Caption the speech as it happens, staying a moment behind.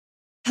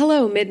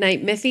Hello,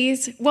 Midnight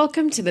Mythies.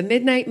 Welcome to the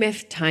Midnight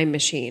Myth Time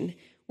Machine.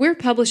 We're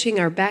publishing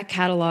our back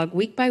catalog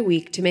week by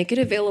week to make it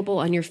available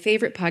on your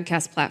favorite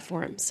podcast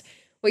platforms.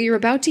 What you're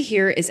about to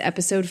hear is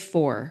episode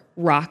 4,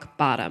 Rock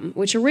Bottom,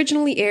 which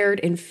originally aired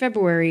in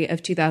February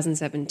of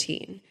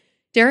 2017.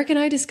 Derek and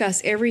I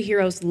discuss every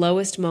hero's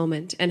lowest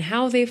moment and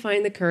how they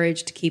find the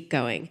courage to keep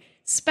going.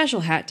 Special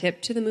hat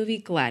tip to the movie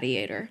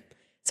Gladiator.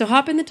 So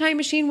hop in the time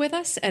machine with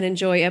us and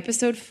enjoy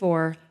episode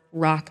 4,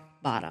 Rock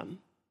Bottom.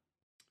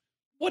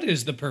 What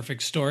is the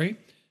perfect story?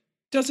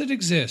 Does it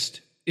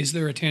exist? Is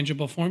there a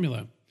tangible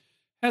formula?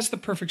 Has the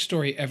perfect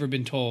story ever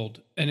been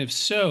told? And if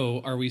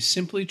so, are we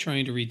simply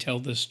trying to retell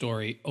this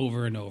story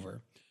over and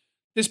over?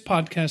 This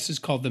podcast is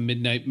called The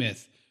Midnight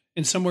Myth,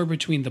 and somewhere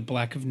between the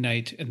black of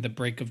night and the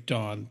break of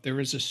dawn, there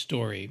is a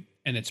story,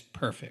 and it's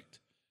perfect.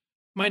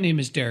 My name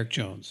is Derek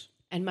Jones.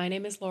 And my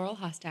name is Laurel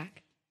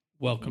Hostak.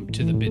 Welcome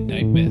to The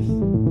Midnight Myth.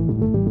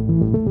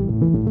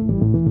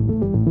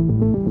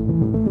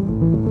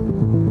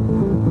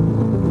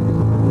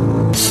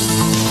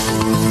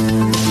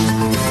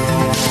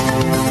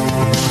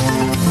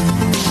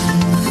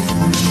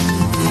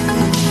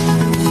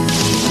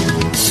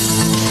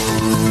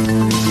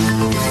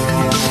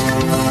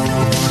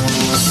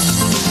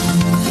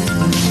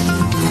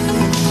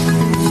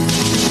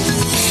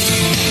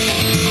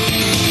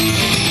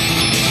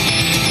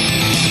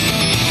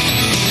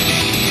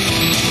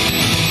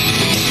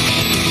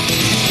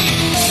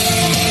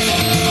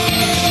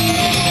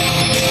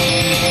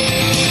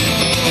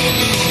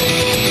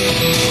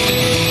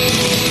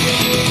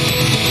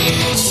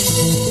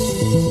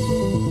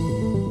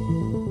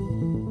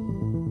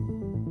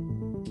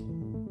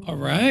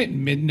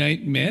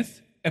 Midnight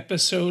Myth,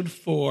 episode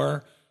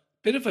 4,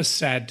 bit of a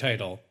sad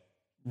title,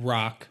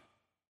 Rock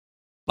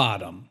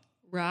Bottom.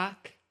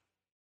 Rock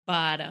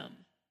Bottom.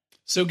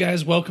 So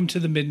guys, welcome to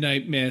the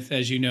Midnight Myth.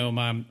 As you know,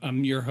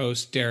 I'm your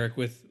host, Derek.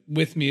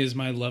 With me is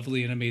my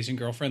lovely and amazing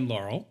girlfriend,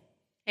 Laurel.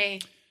 Hey.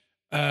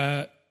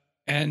 We're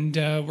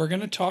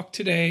going to talk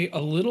today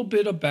a little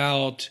bit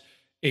about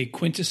a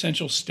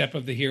quintessential step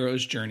of the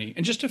hero's journey.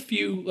 And just a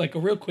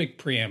real quick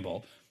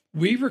preamble.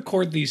 We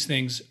record these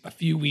things a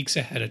few weeks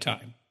ahead of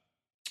time.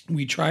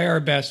 We try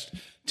our best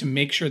to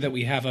make sure that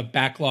we have a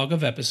backlog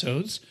of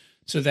episodes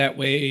so that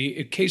way,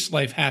 in case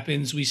life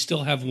happens, we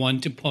still have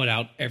one to put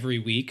out every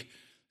week.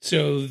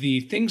 So the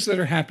things that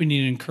are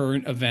happening in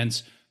current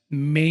events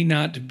may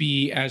not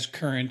be as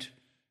current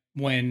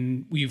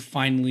when we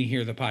finally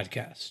hear the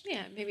podcast.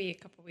 Yeah, maybe a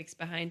couple weeks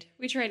behind.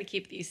 We try to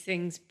keep these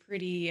things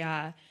pretty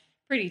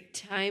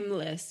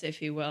timeless,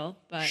 if you will.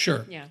 But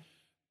sure. Yeah.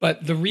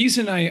 But the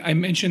reason I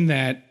mentioned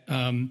that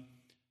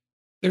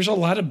there's a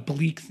lot of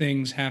bleak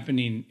things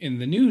happening in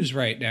the news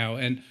right now.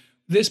 And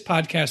this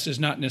podcast is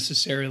not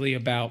necessarily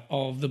about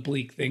all of the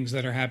bleak things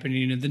that are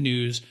happening in the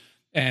news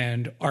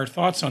and our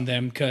thoughts on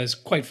them, because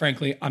quite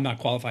frankly, I'm not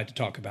qualified to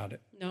talk about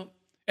it. Nope.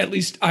 At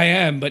least I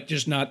am, but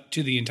just not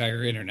to the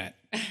entire internet.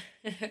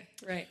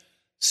 Right.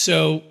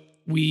 So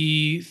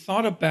we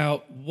thought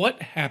about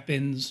what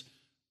happens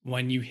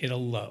when you hit a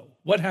low.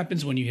 What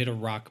happens when you hit a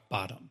rock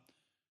bottom?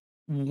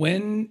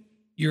 When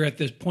you're at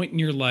this point in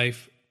your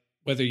life,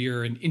 whether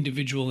you're an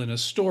individual in a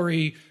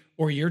story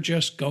or you're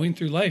just going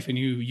through life and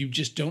you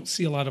just don't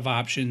see a lot of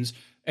options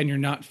and you're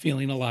not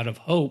feeling a lot of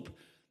hope.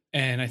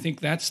 And I think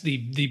that's the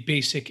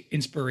basic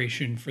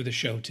inspiration for the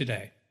show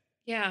today.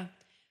 Yeah.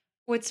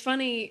 What's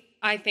funny,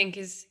 I think,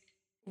 is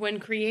when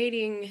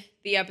creating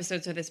the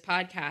episodes of this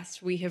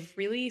podcast, we have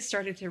really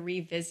started to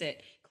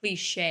revisit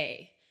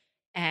cliche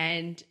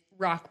and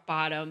rock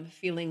bottom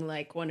feeling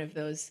like one of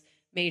those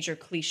major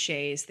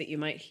cliches that you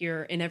might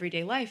hear in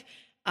everyday life.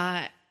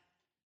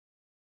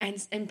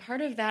 And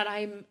part of that,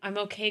 I'm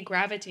okay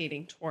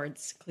gravitating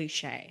towards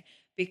cliche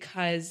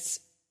because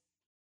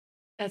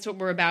that's what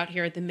we're about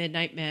here at the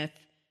Midnight Myth.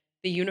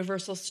 The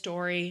universal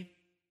story,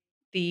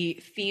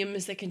 the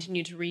themes that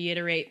continue to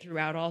reiterate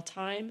throughout all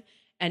time,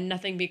 and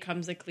nothing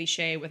becomes a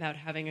cliche without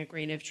having a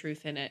grain of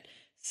truth in it.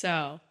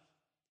 So,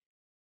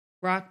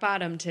 rock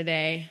bottom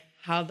today,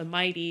 how the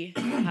mighty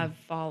have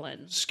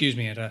fallen. Excuse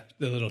me, I had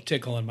the little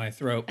tickle in my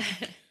throat.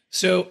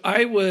 So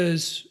I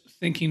was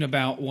thinking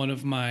about one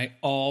of my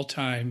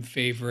all-time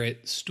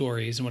favorite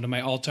stories and one of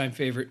my all-time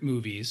favorite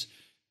movies,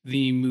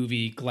 the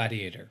movie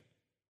Gladiator.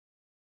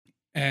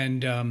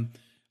 And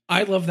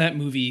I love that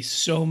movie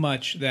so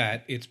much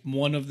that it's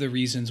one of the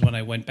reasons when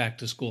I went back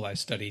to school, I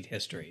studied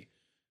history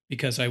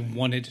because I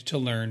wanted to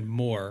learn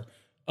more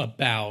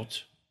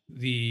about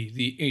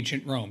the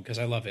ancient Rome because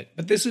I love it.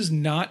 But this is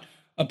not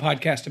a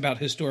podcast about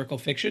historical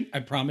fiction. I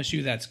promise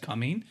you that's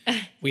coming.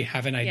 We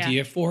have an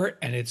idea for it,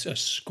 and it's a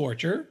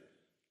scorcher.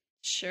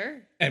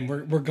 Sure. And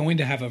we're going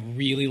to have a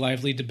really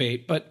lively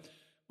debate. But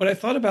what I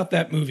thought about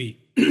that movie,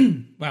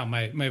 wow,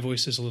 my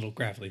voice is a little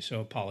gravelly,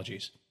 so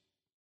apologies.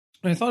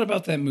 When I thought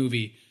about that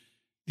movie,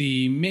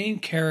 the main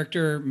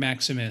character,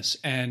 Maximus,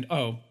 and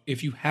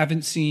if you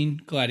haven't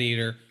seen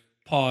Gladiator,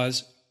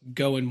 pause,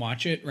 go and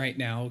watch it right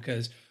now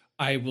because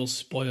I will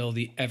spoil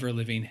the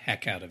ever-living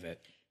heck out of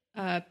it.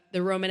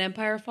 The Roman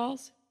Empire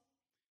falls?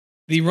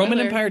 The Roman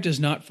Empire does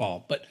not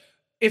fall, but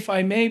if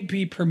I may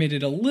be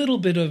permitted a little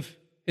bit of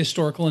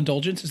historical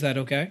indulgence, is that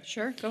okay?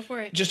 Sure, go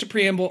for it. Just a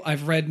preamble,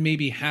 I've read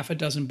maybe half a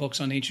dozen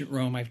books on ancient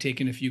Rome. I've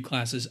taken a few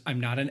classes. I'm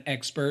not an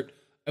expert.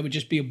 I would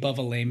just be above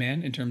a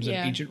layman in terms of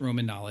ancient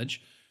Roman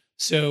knowledge.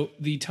 So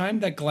the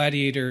time that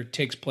Gladiator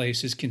takes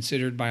place is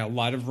considered by a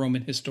lot of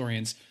Roman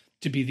historians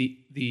to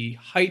be the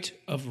height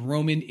of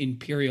Roman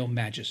imperial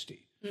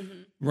majesty.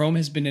 Mm-hmm. Rome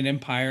has been an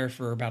empire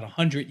for about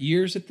 100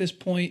 years at this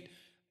point,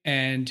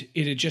 and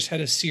it had just had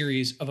a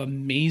series of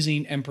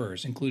amazing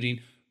emperors,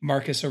 including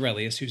Marcus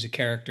Aurelius, who's a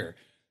character.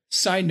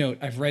 Side note,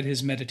 I've read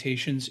his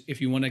Meditations. If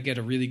you want to get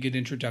a really good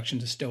introduction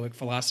to Stoic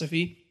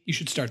philosophy, you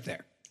should start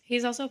there.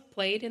 He's also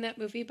played in that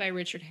movie by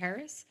Richard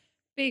Harris.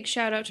 Big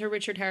shout out to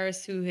Richard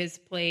Harris, who has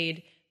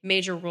played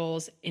major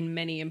roles in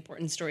many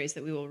important stories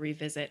that we will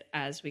revisit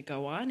as we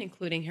go on,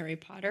 including Harry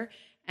Potter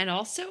and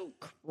also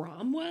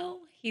Cromwell.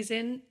 He's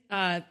in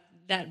that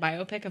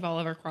biopic of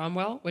Oliver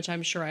Cromwell, which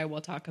I'm sure I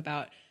will talk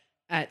about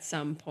at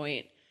some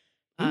point.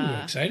 Ooh,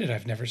 excited.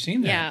 I've never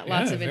seen that. Yeah,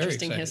 lots of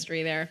interesting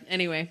history there.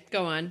 Anyway,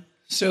 go on.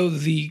 So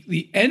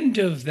the end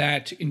of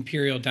that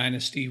imperial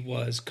dynasty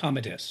was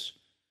Commodus,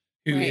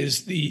 who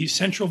is the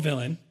central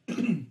villain.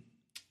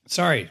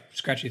 Sorry,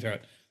 scratchy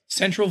throat.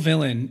 Central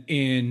villain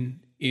in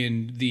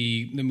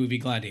the movie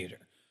Gladiator.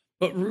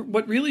 But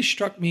what really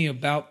struck me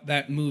about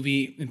that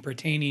movie and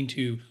pertaining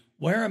to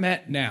where I'm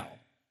at now,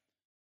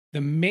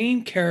 the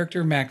main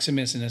character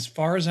Maximus, and as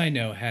far as I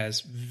know,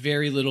 has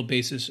very little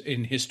basis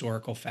in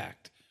historical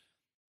fact,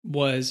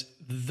 was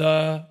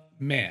the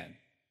man.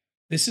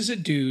 This is a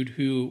dude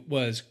who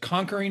was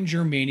conquering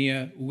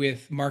Germania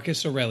with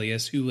Marcus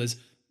Aurelius, who was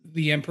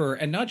the emperor,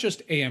 and not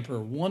just a emperor,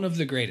 one of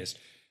the greatest.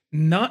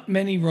 Not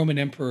many Roman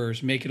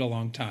emperors make it a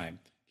long time.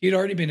 He had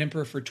already been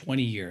emperor for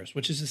 20 years,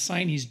 which is a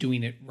sign he's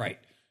doing it right,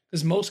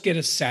 because most get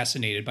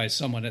assassinated by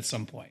someone at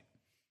some point.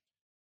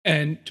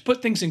 And to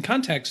put things in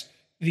context,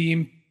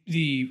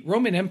 the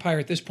Roman Empire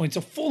at this point is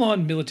a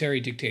full-on military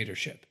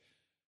dictatorship.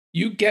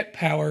 You get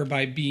power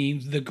by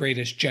being the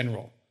greatest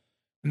general.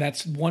 And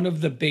that's one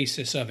of the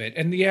basis of it.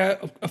 And yeah,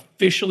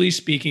 officially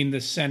speaking,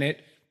 the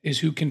Senate is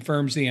who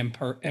confirms the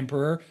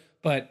emperor.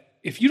 But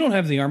if you don't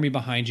have the army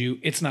behind you,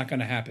 it's not going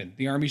to happen.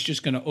 The army's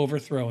just going to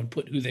overthrow and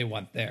put who they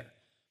want there.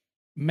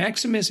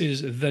 Maximus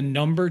is the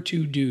number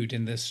 2 dude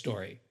in this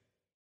story.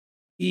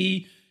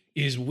 He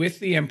is with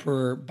the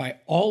emperor by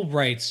all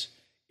rights.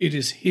 It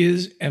is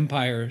his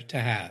empire to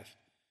have.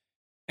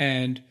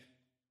 And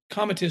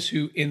Commodus,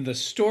 who in the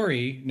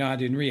story,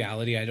 not in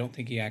reality, I don't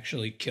think he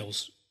actually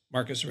kills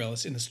Marcus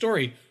Aurelius in the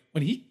story.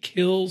 When he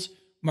kills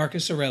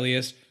Marcus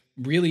Aurelius,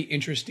 really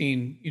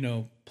interesting,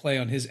 play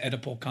on his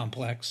Oedipal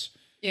complex.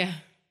 Yeah.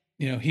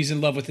 He's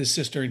in love with his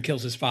sister and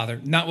kills his father.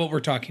 Not what we're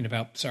talking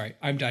about. Sorry,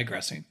 I'm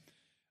digressing.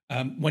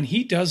 When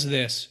he does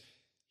this,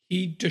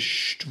 he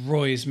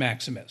destroys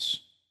Maximus.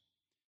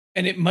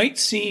 And it might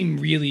seem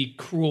really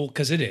cruel,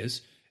 because it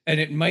is, and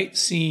it might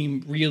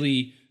seem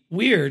really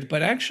weird,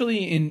 but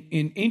actually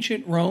in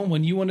ancient Rome,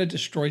 when you want to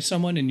destroy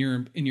someone and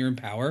you're in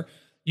power,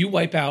 you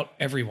wipe out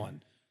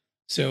everyone.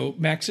 So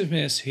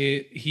Maximus,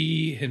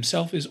 he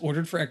himself is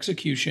ordered for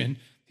execution.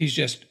 He's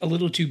just a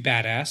little too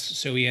badass,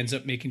 so he ends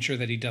up making sure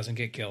that he doesn't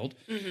get killed.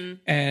 Mm-hmm.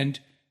 And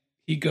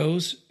he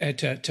goes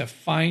to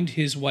find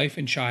his wife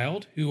and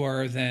child, who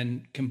are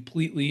then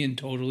completely and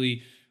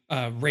totally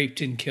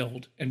raped and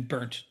killed and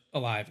burnt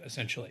alive,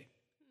 essentially.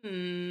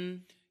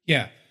 Mm.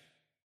 Yeah.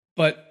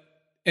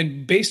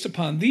 And based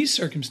upon these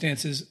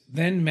circumstances,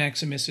 then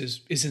Maximus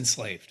is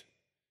enslaved.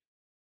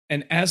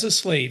 And as a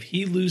slave,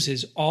 he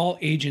loses all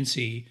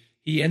agency.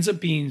 He ends up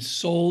being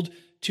sold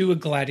to a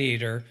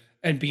gladiator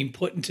and being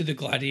put into the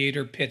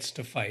gladiator pits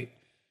to fight.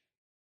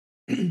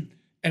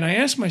 And I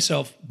ask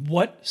myself,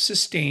 what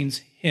sustains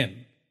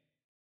him?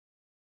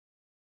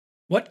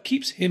 What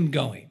keeps him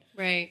going?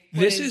 Right.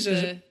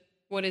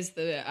 What is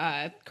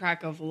the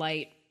crack of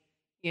light,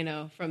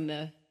 from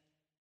the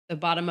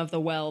bottom of the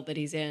well that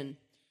he's in?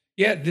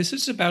 Yeah, this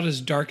is about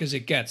as dark as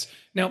it gets.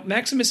 Now,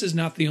 Maximus is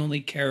not the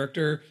only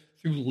character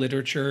through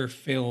literature,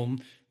 film,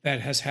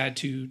 that has had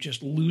to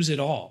just lose it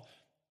all.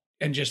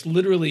 And just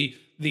literally,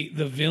 the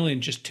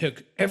villain just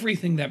took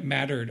everything that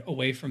mattered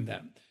away from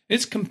them.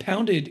 It's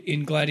compounded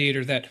in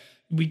Gladiator that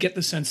we get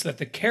the sense that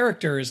the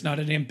character is not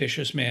an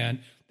ambitious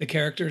man. The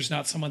character is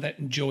not someone that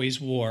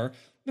enjoys war.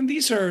 And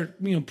these are,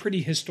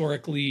 pretty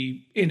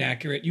historically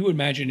inaccurate. You would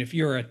imagine if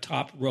you're a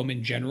top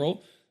Roman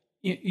general,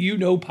 you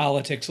know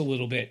politics a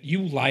little bit.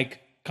 You like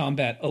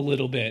combat a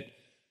little bit.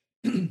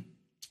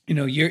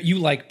 You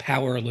like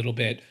power a little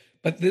bit.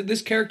 But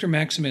this character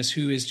Maximus,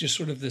 who is just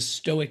sort of the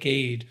stoic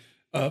aide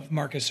of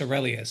Marcus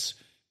Aurelius,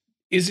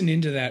 isn't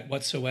into that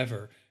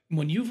whatsoever.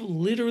 When you've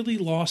literally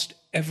lost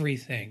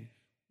everything,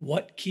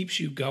 what keeps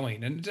you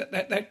going? And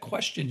that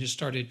question just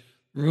started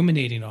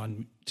ruminating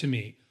on to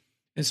me,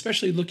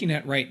 especially looking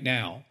at right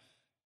now.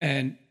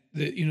 And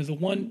the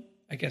one,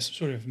 I guess,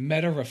 sort of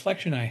meta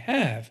reflection I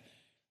have,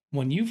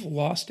 when you've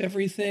lost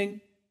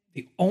everything,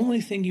 the only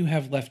thing you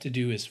have left to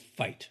do is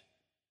fight.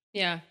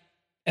 Yeah.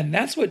 And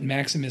that's what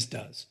Maximus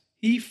does.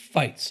 He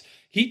fights.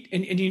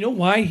 And you know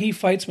why he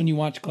fights when you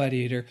watch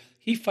Gladiator?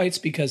 He fights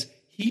because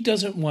he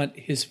doesn't want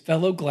his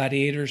fellow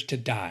gladiators to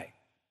die.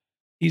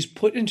 He's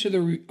put into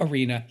the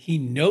arena. He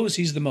knows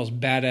he's the most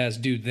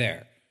badass dude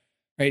there,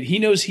 right? He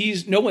knows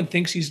no one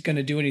thinks he's going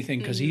to do anything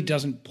because he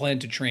doesn't plan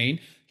to train.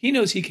 He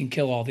knows he can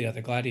kill all the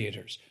other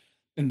gladiators.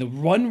 And the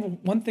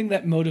one thing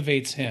that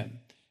motivates him,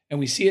 and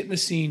we see it in the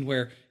scene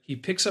where he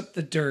picks up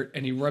the dirt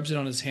and he rubs it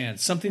on his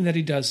hands, something that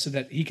he does so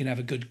that he can have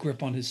a good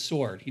grip on his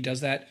sword. He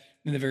does that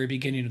in the very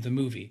beginning of the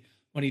movie.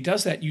 When he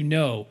does that, you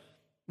know,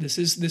 this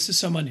is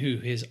someone who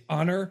his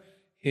honor,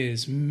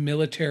 his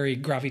military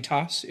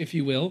gravitas, if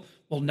you will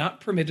not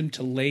permit him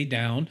to lay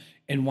down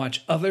and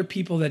watch other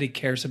people that he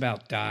cares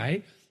about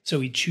die. So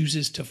he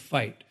chooses to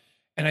fight.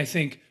 And I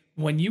think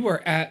when you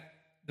are at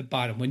the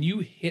bottom, when you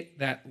hit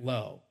that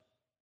low,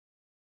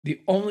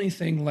 the only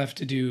thing left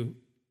to do,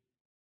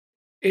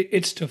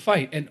 it's to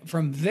fight. And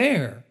from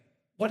there,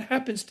 what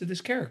happens to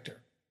this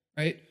character,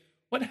 right?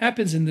 What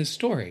happens in this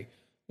story?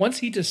 Once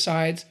he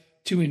decides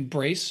to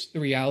embrace the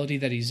reality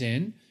that he's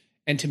in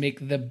and to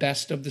make the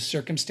best of the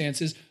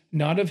circumstances,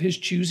 not of his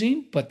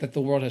choosing, but that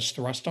the world has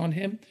thrust on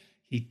him,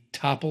 he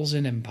topples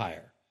an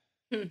empire.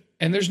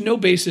 And there's no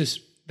basis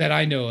that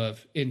I know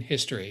of in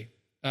history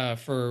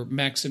for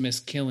Maximus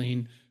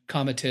killing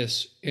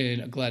Commodus in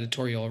a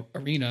gladiatorial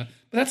arena,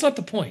 but that's not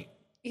the point.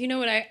 You know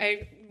what?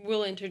 I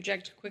will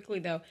interject quickly,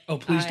 though. Oh,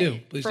 please do.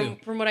 Please do.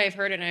 From what I've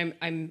heard, and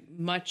I'm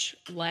much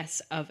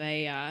less of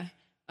an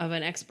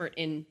expert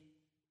in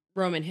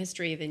Roman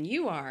history than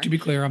you are. To be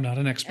clear, I'm not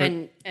an expert,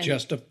 and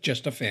just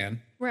a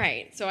fan.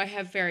 Right. So I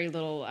have very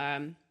little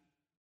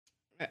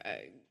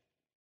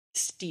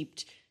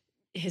steeped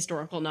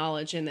historical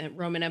knowledge in the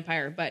Roman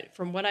Empire. But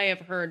from what I have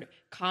heard,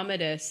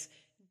 Commodus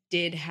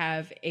did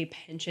have a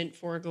penchant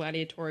for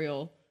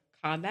gladiatorial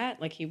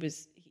combat. Like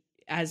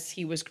as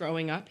he was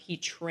growing up, he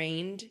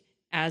trained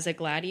as a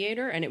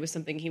gladiator, and it was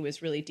something he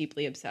was really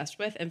deeply obsessed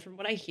with. And from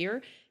what I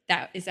hear,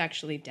 that is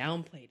actually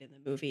downplayed in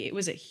the movie. It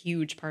was a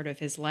huge part of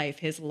his life,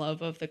 his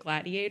love of the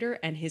gladiator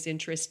and his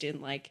interest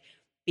in like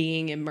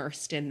being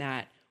immersed in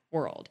that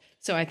world.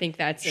 So I think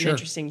that's an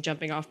interesting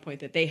jumping off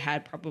point that they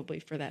had probably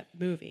for that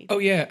movie. Oh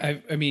yeah.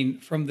 I mean,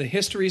 from the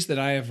histories that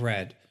I have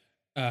read,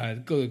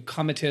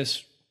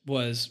 Commodus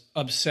was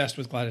obsessed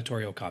with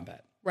gladiatorial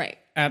combat. Right.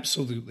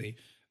 Absolutely.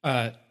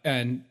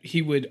 And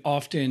he would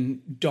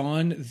often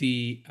don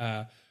the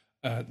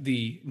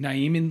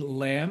Naaman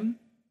lion.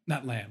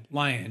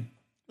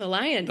 The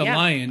lion, the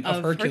lion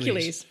of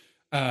Hercules.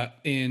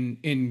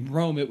 In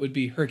Rome, it would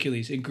be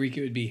Hercules. In Greek,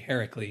 it would be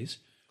Heracles.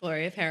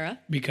 Glory of Hera.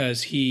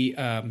 Because he,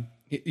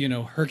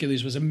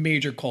 Hercules was a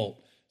major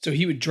cult. So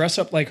he would dress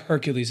up like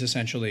Hercules,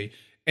 essentially,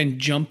 and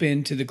jump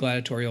into the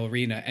gladiatorial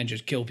arena and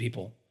just kill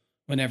people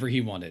whenever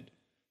he wanted.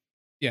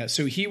 Yeah,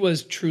 so he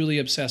was truly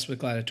obsessed with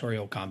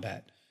gladiatorial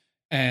combat.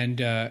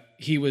 And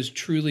he was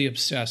truly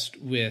obsessed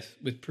with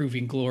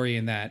proving glory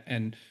in that.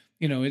 And,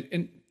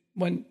 and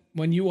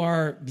when you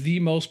are the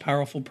most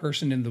powerful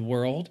person in the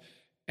world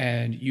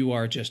and you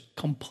are just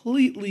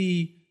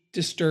completely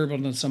disturbed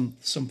on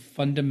some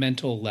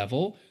fundamental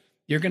level,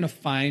 you're going to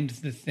find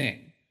the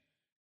thing.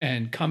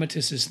 And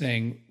Commodus's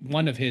thing,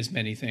 one of his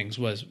many things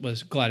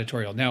was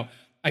gladiatorial. Now,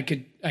 I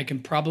can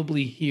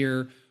probably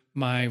hear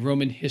my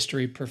Roman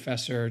history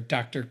professor,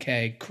 Dr.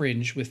 K,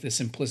 cringe with the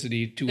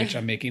simplicity to which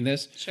I'm making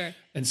this. Sure.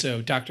 And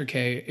so, Dr.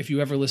 K, if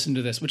you ever listen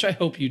to this, which I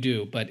hope you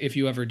do, but if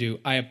you ever do,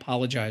 I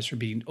apologize for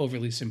being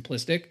overly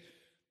simplistic.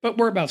 But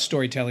we're about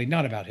storytelling,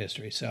 not about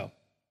history. So,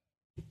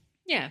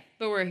 yeah,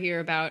 but we're here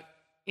about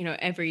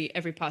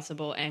every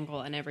possible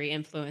angle and every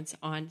influence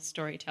on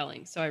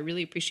storytelling. So I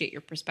really appreciate your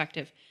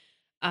perspective.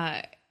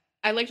 I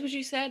liked what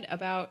you said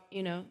about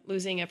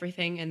losing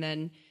everything and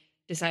then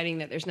deciding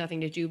that there's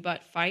nothing to do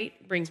but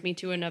fight. Brings me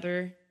to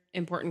another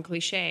important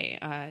cliche: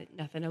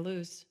 nothing to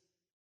lose.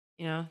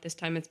 This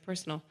time it's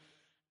personal.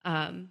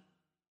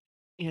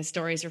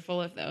 Stories are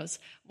full of those.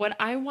 What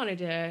I wanted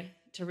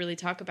to really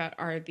talk about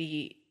are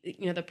the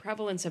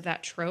prevalence of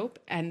that trope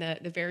and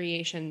the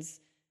variations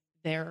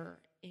therein.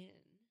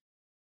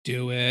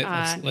 Do it.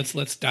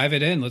 Let's dive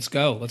it in. Let's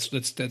go.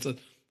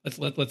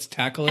 Let's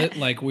tackle it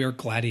like we're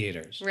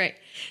gladiators. Right.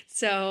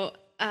 So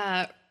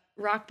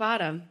rock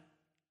bottom.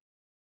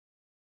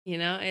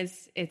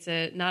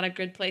 It's not a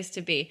good place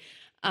to be.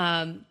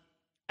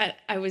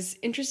 I was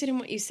interested in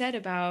what you said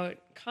about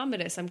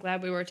Commodus. I'm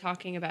glad we were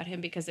talking about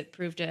him because it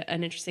proved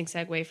an interesting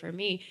segue for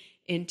me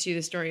into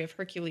the story of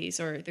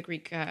Hercules, or the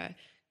Greek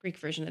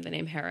version of the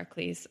name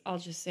Heracles. I'll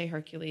just say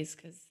Hercules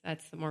because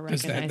that's the more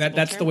recognizable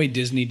that's term. the way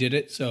Disney did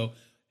it. So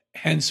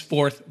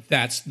henceforth,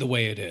 that's the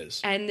way it is.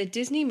 And the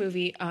Disney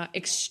movie,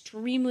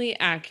 extremely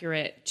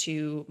accurate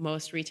to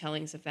most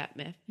retellings of that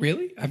myth.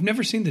 Really? I've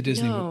never seen the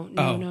Disney movie.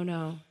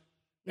 No.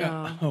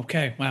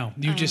 Okay. Wow.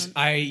 You just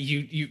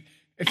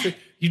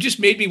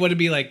made me want to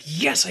be like,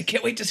 yes, I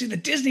can't wait to see the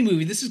Disney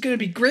movie. This is going to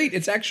be great.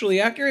 It's actually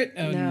accurate.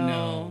 Oh,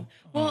 no.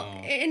 Well,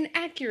 and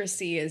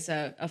accuracy is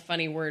a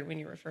funny word when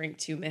you're referring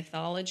to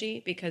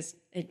mythology because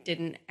it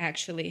didn't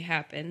actually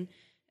happen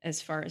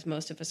as far as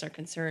most of us are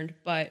concerned.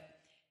 But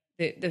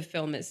the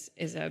film is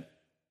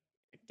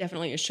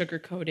definitely a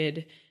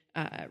sugar-coated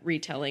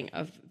retelling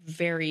of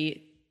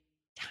very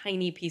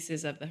tiny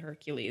pieces of the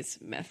Hercules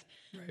myth.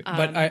 Right.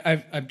 But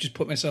I've just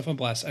put myself on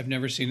blast. I've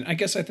never seen it. I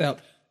guess I felt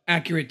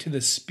accurate to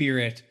the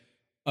spirit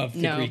of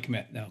the No. Greek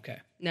myth. No, okay.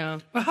 No.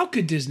 Well, how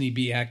could Disney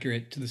be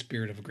accurate to the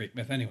spirit of a Greek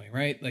myth anyway,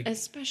 right? Like,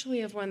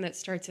 especially of one that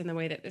starts in the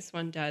way that this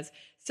one does.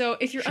 So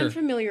if you're Sure.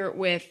 unfamiliar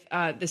with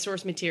the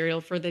source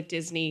material for the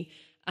Disney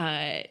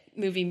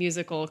movie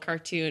musical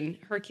cartoon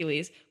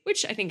Hercules,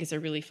 which I think is a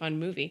really fun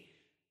movie,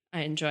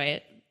 I enjoy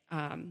it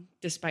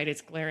despite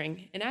its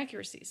glaring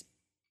inaccuracies.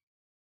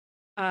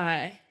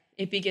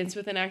 It begins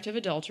with an act of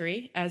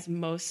adultery, as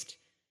most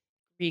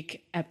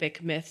Greek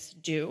epic myths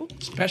do.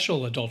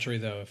 special adultery,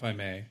 though, if I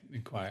may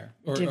inquire.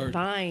 Or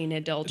Divine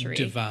adultery.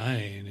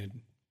 divine.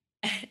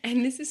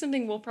 And this is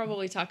something we'll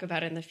probably talk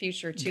about in the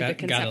future too. The Got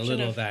conception a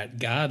little of of that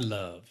God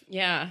love.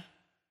 Yeah.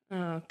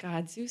 Oh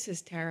God, Zeus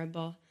is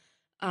terrible.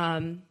 You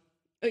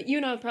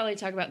and I'll probably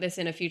talk about this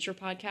in a future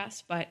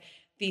podcast, but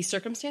the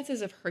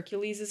circumstances of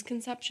Hercules'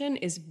 conception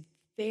is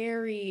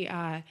very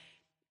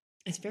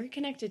it's very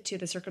connected to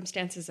the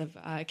circumstances of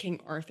King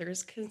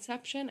Arthur's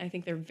conception. I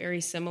think they're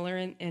very similar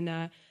in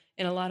a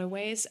lot of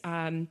ways.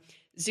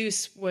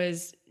 Zeus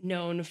was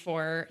known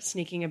for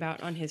sneaking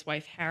about on his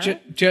wife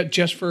Hera.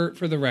 Just for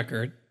the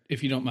record,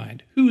 if you don't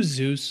mind, who's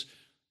Zeus?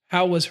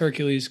 How was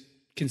Hercules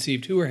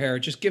conceived? Who are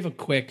Hera? Just give a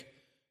quick,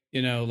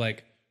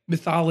 like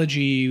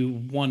mythology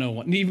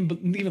 101,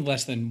 even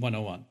less than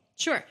 101.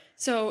 Sure.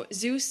 So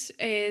Zeus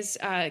is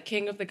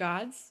king of the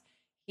gods.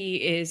 He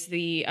is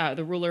the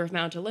ruler of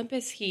Mount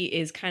Olympus. He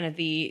is kind of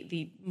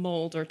the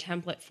mold or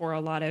template for a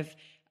lot of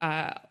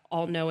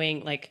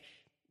all-knowing, like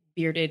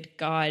bearded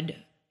god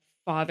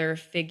father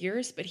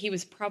figures. But he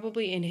was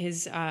probably in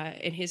his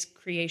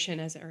creation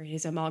or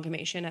his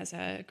amalgamation as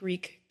a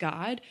Greek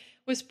god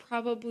was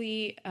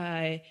probably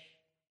a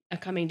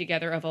coming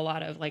together of a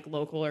lot of like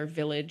local or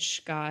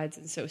village gods,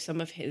 and so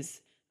some of his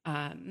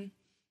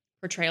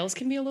portrayals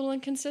can be a little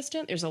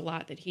inconsistent. There's a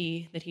lot that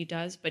he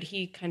does, but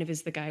he kind of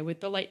is the guy with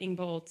the lightning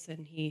bolts,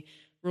 and he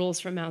rules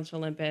from Mount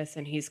Olympus,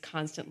 and he's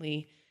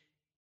constantly,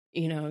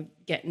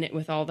 getting it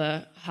with all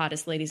the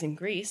hottest ladies in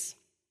Greece.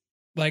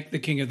 Like the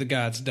king of the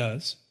gods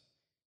does.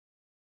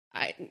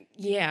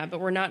 Yeah, but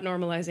we're not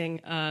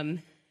normalizing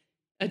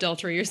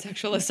adultery or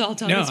sexual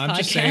assault on this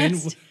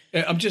podcast.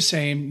 No, I'm just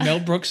saying.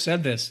 Mel Brooks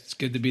said this. It's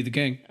good to be the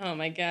king. Oh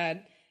my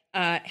God.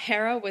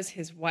 Hera was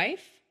his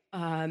wife,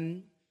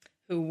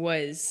 who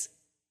was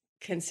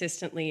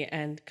consistently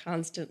and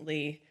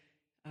constantly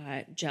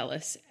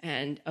jealous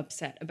and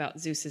upset about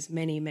Zeus's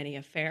many, many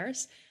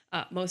affairs,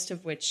 most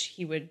of which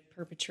he would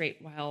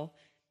perpetrate while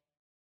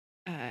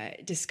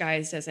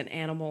disguised as an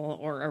animal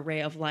or a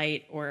ray of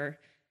light or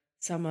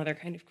some other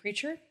kind of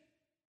creature.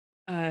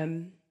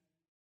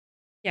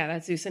 Yeah,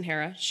 that's Zeus and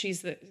Hera.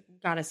 She's the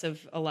goddess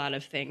of a lot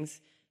of things,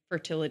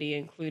 fertility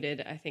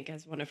included, I think,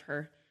 as one of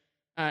her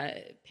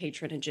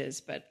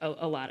patronages, but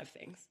a lot of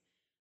things.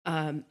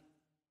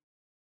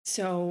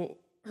 So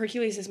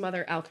Hercules'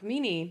 mother,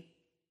 Alcmene,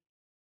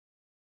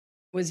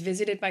 was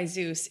visited by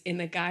Zeus in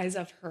the guise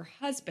of her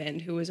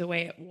husband, who was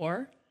away at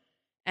war,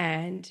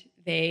 and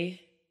they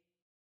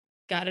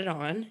got it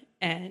on,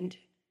 and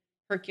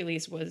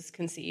Hercules was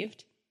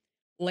conceived.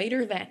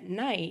 Later that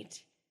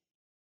night,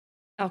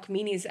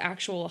 Alcmene's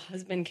actual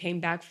husband came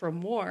back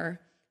from war.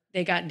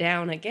 They got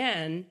down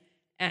again,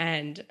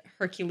 and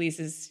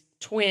Hercules'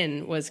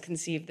 twin was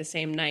conceived the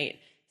same night.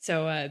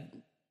 So,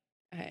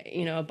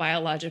 a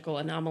biological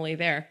anomaly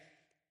there.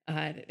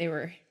 They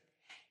were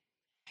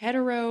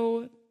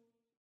hetero.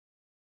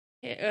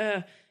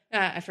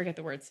 I forget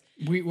the words.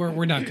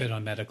 We're not good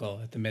on medical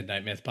at the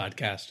Midnight Myth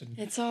podcast. And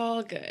it's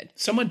all good.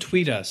 Someone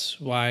tweet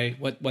us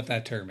what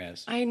that term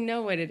is. I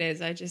know what it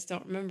is. I just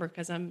don't remember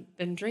because I've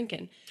been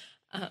drinking.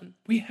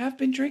 We have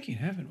been drinking,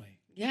 haven't we?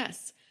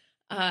 Yes.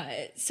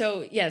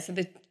 So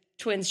the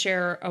twins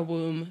share a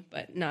womb,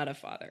 but not a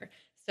father.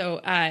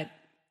 So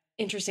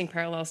interesting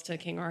parallels to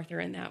King Arthur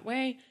in that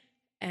way.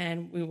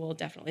 And we will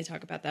definitely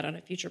talk about that on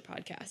a future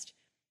podcast.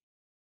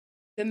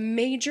 The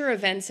major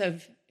events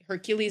of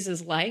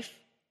Hercules' life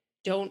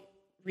don't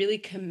really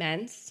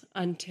commence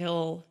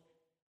until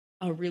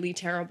a really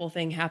terrible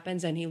thing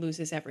happens and he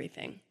loses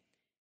everything.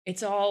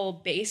 It's all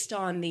based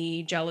on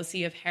the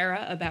jealousy of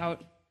Hera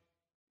about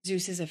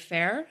Zeus's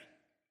affair.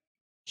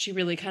 She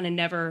really kind of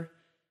never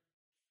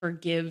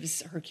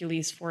forgives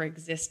Hercules for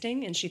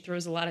existing, and she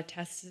throws a lot of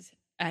tests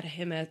at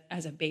him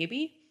as a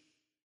baby.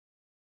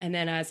 And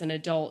then as an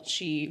adult,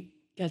 she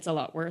gets a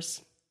lot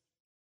worse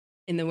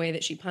in the way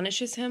that she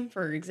punishes him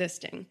for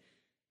existing.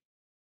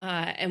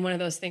 And one of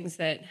those things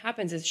that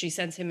happens is she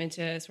sends him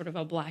into sort of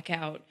a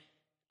blackout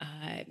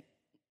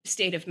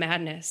state of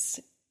madness,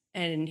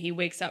 and he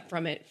wakes up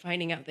from it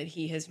finding out that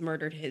he has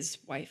murdered his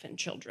wife and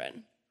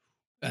children.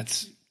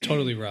 That's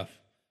totally rough.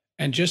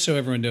 And just so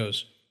everyone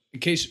knows, in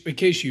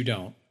case you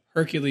don't,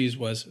 Hercules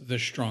was the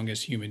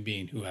strongest human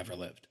being who ever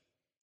lived.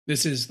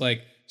 This is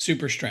like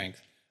super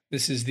strength.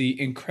 This is the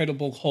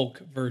Incredible Hulk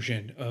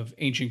version of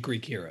ancient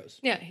Greek heroes.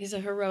 Yeah, he's a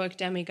heroic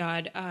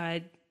demigod,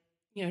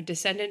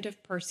 descendant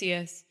of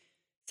Perseus,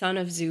 son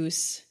of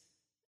Zeus,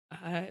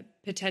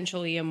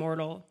 potentially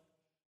immortal.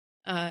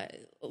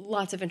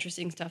 Lots of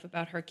interesting stuff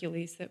about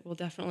Hercules that we'll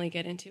definitely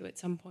get into at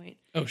some point.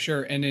 Oh,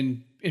 sure.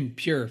 And in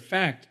pure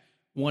fact,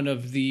 one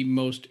of the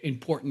most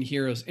important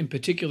heroes, in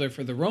particular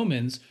for the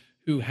Romans,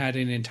 who had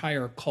an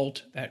entire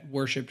cult that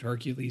worshipped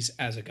Hercules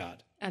as a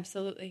god.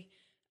 Absolutely.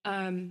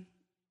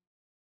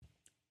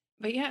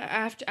 But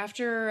yeah,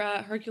 after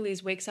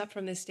Hercules wakes up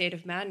from this state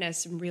of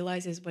madness and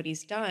realizes what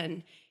he's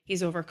done,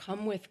 he's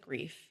overcome with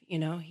grief. You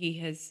know, he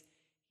has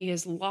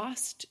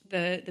lost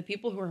the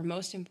people who are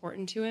most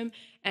important to him,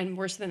 and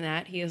worse than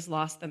that, he has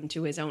lost them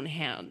to his own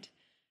hand.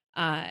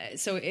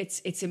 So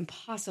it's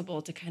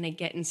impossible to kind of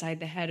get inside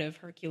the head of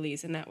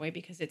Hercules in that way,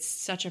 because it's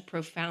such a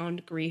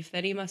profound grief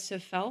that he must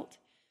have felt,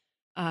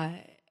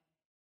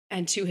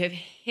 and to have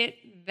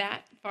hit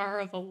that far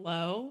of a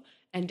low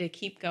and to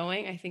keep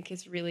going, I think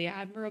is really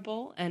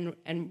admirable.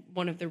 And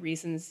one of the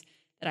reasons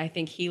that I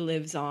think he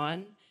lives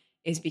on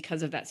is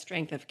because of that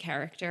strength of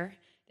character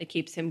that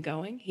keeps him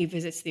going. He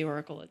visits the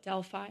Oracle at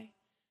Delphi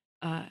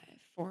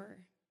for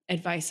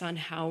advice on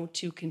how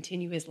to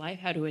continue his life,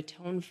 how to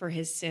atone for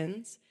his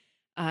sins.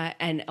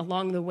 And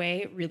along the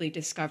way, really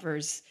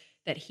discovers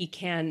that he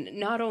can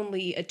not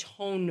only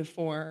atone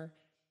for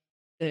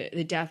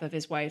the death of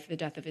his wife, the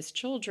death of his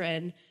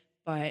children,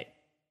 but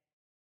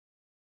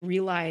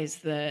realize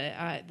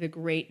the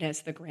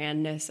greatness, the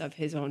grandness of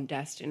his own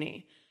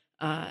destiny.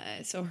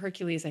 So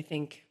Hercules, I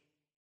think,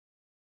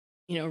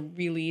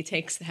 really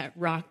takes that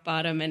rock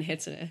bottom and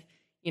hits a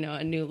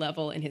new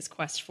level in his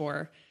quest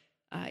for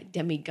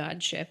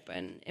demigodship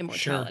and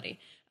immortality.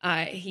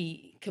 Sure.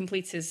 He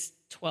completes his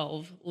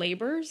 12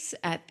 labors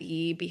at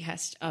the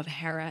behest of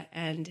Hera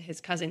and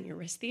his cousin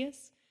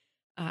Eurystheus.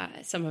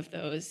 Some of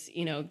those,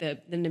 the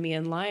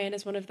Nemean lion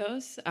is one of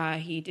those.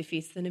 He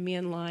defeats the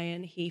Nemean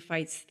lion. He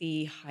fights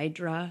the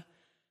Hydra.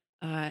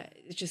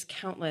 It's just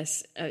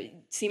countless,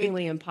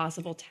 seemingly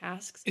impossible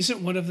tasks.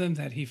 Isn't one of them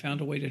that he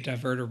found a way to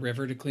divert a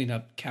river to clean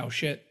up cow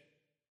shit?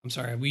 I'm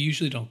sorry, we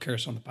usually don't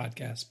curse on the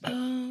podcast. But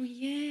oh,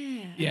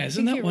 yeah. Yeah,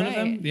 isn't that one of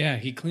them? Yeah,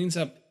 he cleans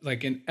up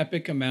like an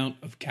epic amount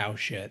of cow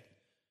shit.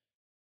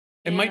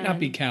 It might not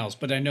be cows,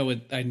 but I know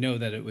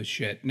that it was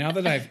shit. Now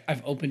that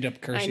I've opened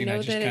up cursing, I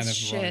just kind of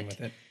rolling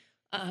with it.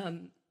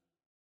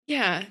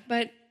 Yeah,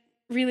 but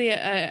really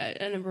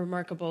a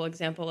remarkable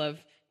example of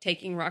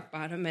taking rock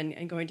bottom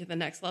and going to the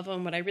next level.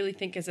 And what I really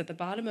think is at the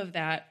bottom of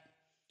that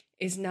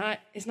is not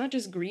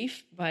just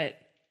grief, but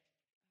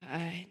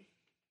I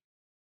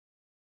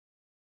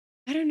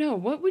don't know.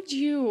 What would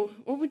you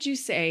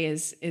say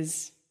is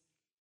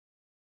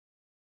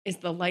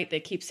the light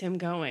that keeps him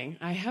going?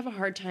 I have a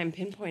hard time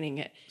pinpointing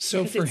it.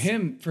 So for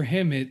him,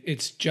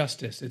 it's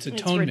justice. It's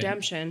atonement. It's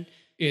redemption.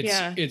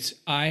 It's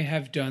I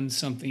have done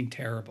something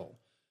terrible.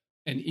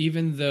 And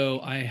even though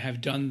I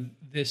have done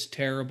this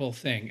terrible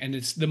thing, and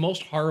it's the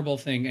most horrible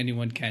thing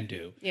anyone can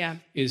do,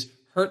 is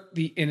hurt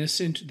the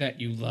innocent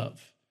that you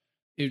love.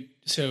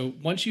 So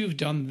once you've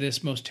done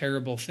this most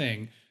terrible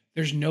thing,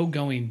 there's no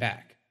going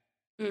back.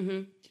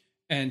 Mm-hmm.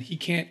 And he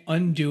can't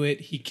undo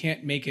it. He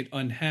can't make it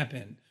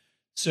unhappen.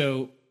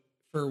 So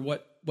for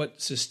what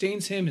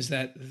sustains him is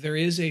that there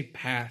is a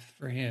path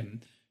for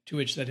him to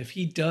which that if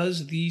he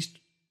does these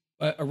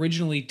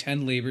originally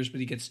 10 labors,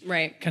 but he gets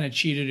kind of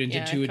cheated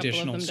into 2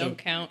 additional, so don't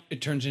count.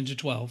 It turns into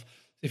 12.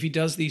 If he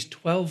does these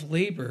 12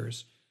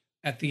 labors,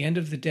 at the end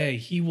of the day,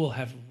 he will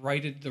have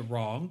righted the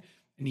wrong,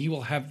 and he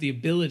will have the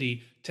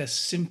ability to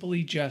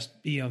simply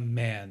just be a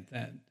man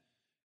then,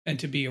 and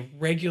to be a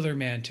regular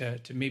man,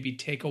 to maybe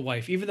take a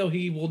wife, even though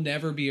he will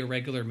never be a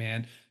regular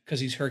man because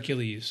he's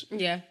Hercules.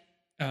 Yeah.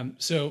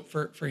 So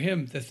for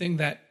him, the thing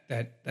that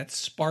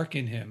spark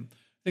in him,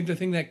 I think the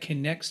thing that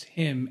connects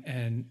him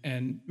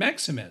and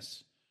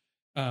Maximus,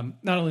 not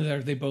only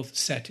are they both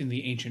set in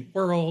the ancient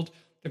world,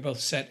 they're both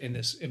set in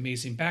this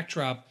amazing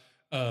backdrop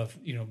of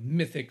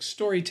mythic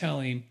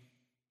storytelling.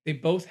 They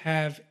both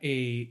have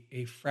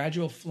a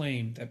fragile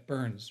flame that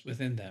burns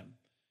within them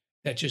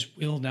that just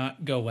will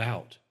not go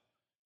out.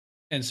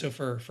 And so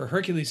for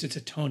Hercules, it's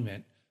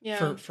atonement.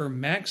 Yeah. For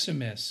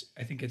Maximus,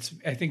 I think it's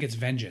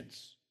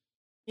vengeance.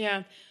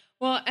 Yeah.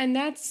 Well, and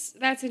that's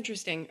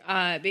interesting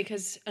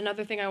because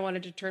another thing I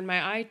wanted to turn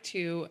my eye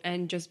to,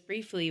 and just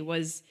briefly,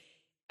 was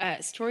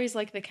stories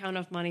like The Count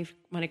of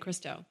Monte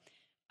Cristo.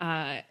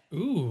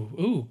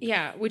 Ooh.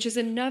 Yeah, which is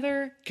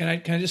another... Can I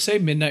just say,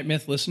 Midnight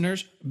Myth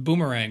listeners,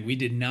 boomerang, we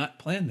did not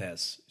plan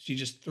this. She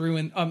just threw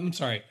in, I'm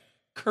sorry,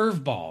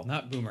 curveball,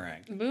 not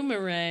boomerang.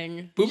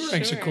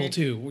 Boomerangs sure. Are cool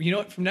too. You know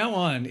what, from now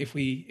on, if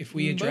we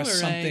address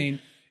something,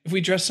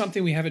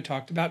 we haven't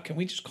talked about, can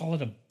we just call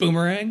it a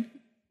boomerang?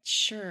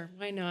 Sure,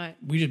 why not?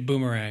 We just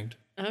boomeranged.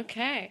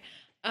 Okay.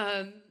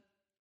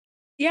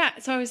 Yeah,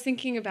 so I was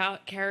thinking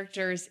about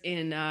characters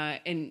in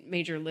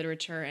major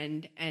literature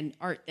and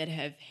art that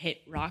have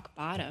hit rock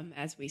bottom,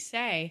 as we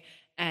say,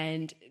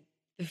 and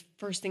the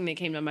first thing that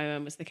came to my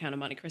mind was The Count of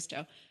Monte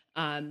Cristo,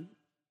 and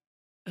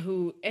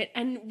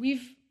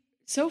we've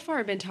so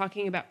far been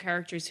talking about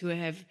characters who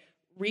have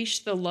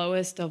reached the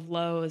lowest of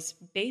lows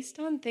based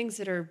on things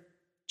that are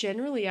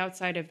generally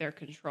outside of their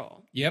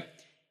control. Yep.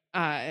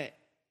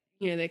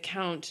 the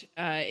Count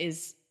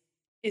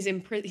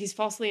he's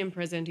falsely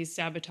imprisoned, he's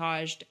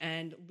sabotaged,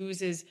 and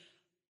loses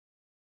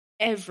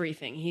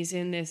everything. He's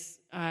in this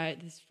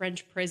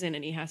French prison,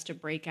 and he has to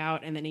break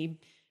out, and then he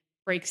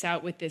breaks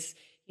out with this,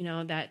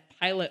 that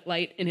pilot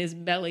light in his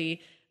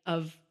belly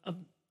of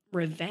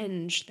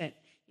revenge, that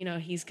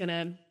he's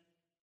gonna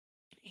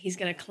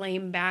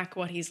claim back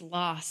what he's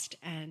lost,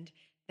 and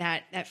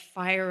that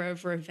fire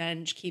of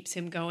revenge keeps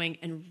him going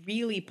and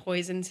really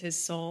poisons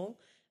his soul,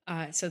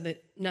 so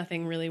that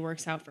nothing really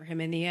works out for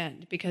him in the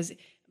end, because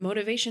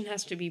motivation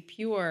has to be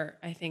pure,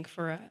 I think,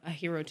 for a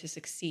hero to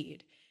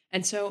succeed.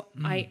 And so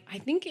I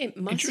think it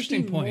must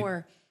Interesting be point.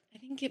 more. I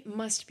think it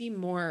must be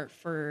more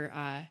for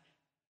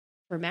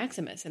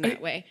Maximus in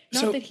that way.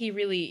 Not so- that he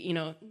really,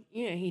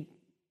 he,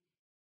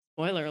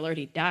 spoiler alert,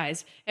 he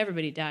dies.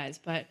 Everybody dies,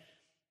 but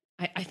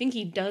I think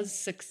he does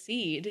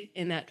succeed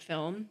in that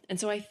film. And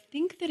so I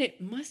think that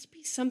it must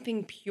be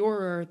something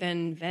purer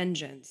than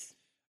vengeance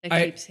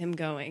that keeps him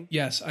going.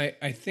 Yes,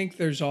 I think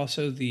there's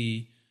also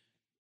the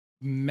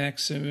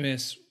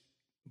Maximus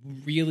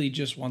really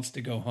just wants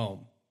to go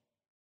home.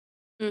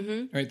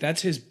 Mm-hmm. Right?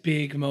 That's his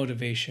big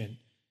motivation.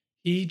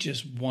 He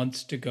just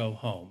wants to go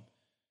home.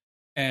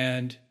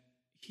 And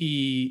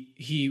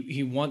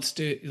he wants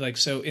to, like,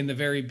 so in the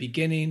very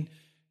beginning,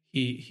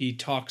 he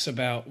talks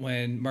about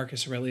when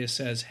Marcus Aurelius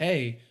says,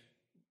 "Hey,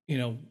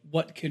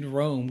 what can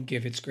Rome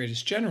give its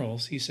greatest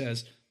generals?" He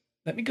says,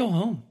 "Let me go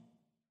home."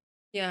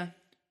 Yeah.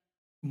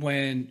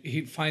 When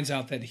he finds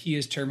out that he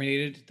is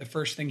terminated, the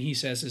first thing he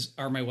says is,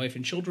 "Are my wife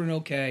and children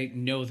okay?"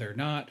 No, they're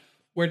not.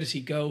 Where does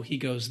he go? He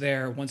goes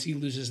there. Once he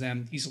loses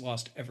them, he's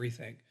lost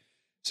everything.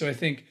 So I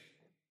think,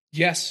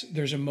 yes,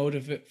 there's a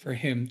motive for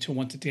him to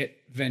want to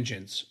get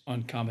vengeance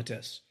on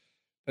Commodus.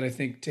 But I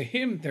think to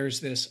him, there's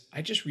this,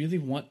 I just really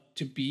want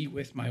to be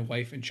with my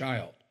wife and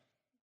child.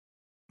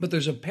 But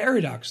there's a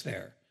paradox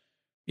there,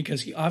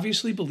 because he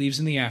obviously believes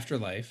in the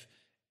afterlife.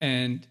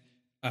 And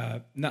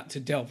not to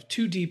delve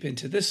too deep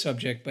into this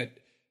subject, but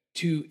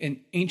to an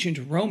ancient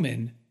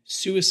Roman,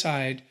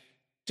 suicide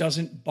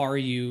doesn't bar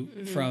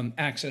you from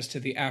access to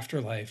the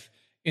afterlife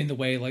in the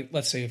way, like,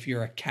 let's say if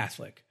you're a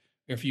Catholic,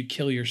 or if you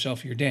kill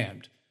yourself, you're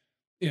damned.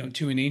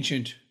 To an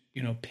ancient,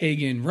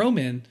 pagan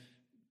Roman,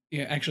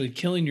 actually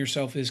killing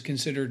yourself is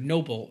considered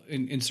noble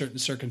in certain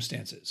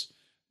circumstances.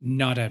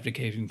 Not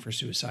advocating for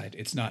suicide.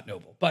 It's not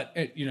noble. But,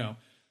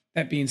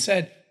 that being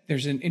said,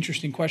 there's an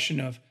interesting question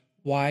of,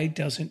 why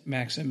doesn't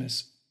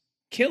Maximus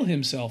kill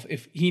himself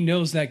if he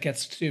knows that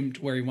gets him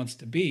to where he wants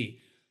to be?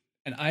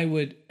 And I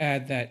would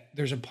add that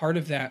there's a part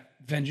of that,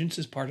 vengeance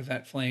is part of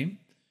that flame,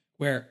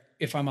 where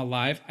if I'm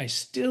alive, I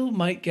still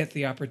might get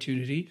the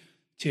opportunity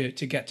to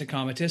get to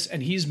Commodus.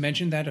 And he's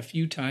mentioned that a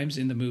few times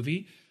in the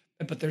movie.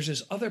 But there's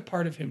this other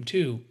part of him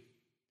too,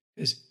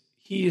 is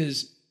he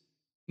is,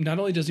 not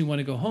only does he want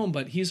to go home,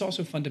 but he's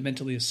also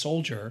fundamentally a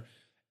soldier,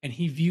 and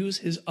he views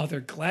his other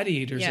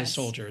gladiators as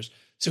soldiers.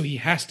 So he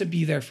has to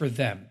be there for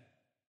them.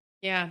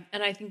 Yeah.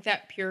 And I think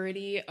that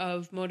purity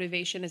of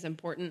motivation is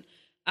important.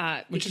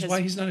 Which is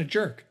why he's not a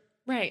jerk.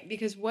 Right.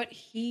 Because what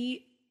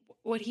he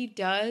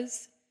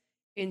does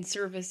in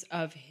service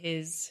of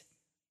his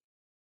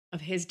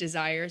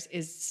desires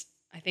is,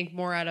 I think,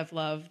 more out of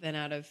love than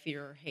out of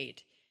fear or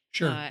hate.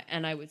 Sure.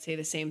 And I would say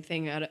the same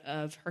thing out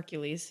of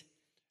Hercules.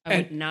 I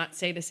would not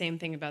say the same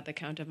thing about the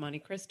Count of Monte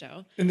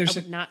Cristo. And I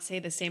would not say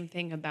the same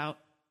thing about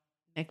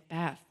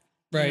Macbeth.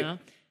 Right.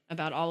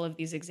 About all of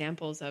these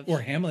examples of...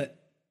 Or Hamlet.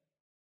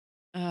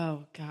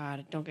 Oh,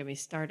 God. Don't get me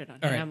started on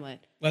all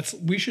Hamlet. Right.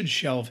 We should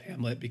shelve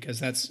Hamlet, because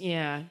that's...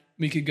 Yeah.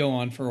 We could go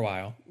on for a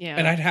while. Yeah.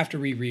 And I'd have to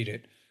reread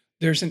it.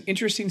 There's an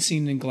interesting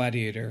scene in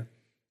Gladiator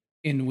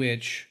in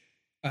which,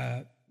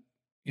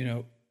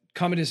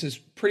 Commodus is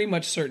pretty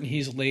much certain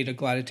he's laid a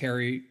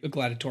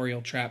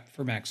gladiatorial trap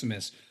for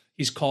Maximus.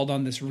 He's called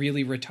on this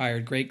really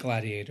retired great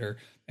gladiator,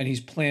 and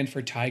he's planned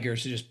for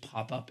tigers to just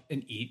pop up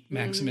and eat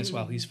Maximus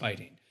while he's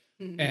fighting.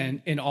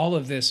 And in all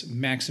of this,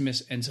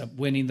 Maximus ends up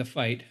winning the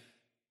fight,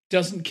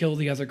 doesn't kill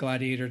the other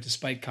gladiator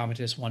despite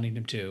Commodus wanting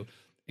him to.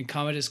 And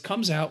Commodus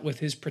comes out with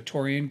his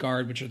Praetorian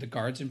Guard, which are the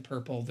guards in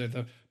purple. They're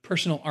the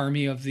personal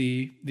army of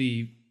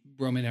the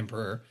Roman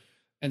emperor,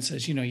 and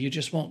says, you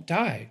just won't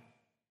die.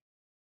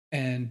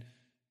 And,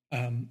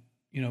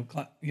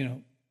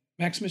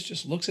 Maximus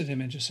just looks at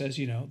him and just says,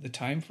 the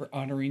time for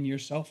honoring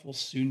yourself will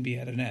soon be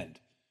at an end.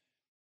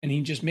 And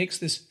he just makes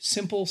this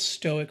simple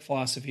Stoic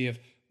philosophy of,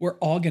 we're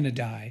all going to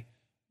die.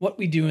 What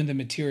we do in the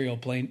material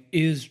plane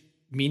is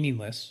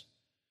meaningless,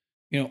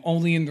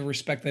 only in the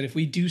respect that if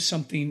we do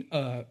something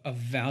of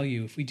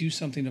value, if we do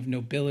something of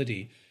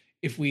nobility,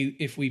 if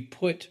we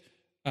put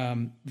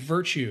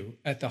virtue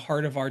at the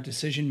heart of our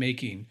decision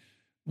making,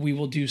 we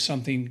will do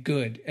something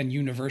good and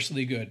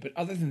universally good. But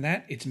other than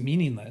that, it's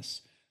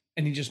meaningless.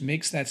 And he just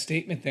makes that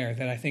statement there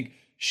that I think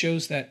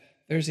shows that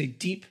there's a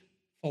deep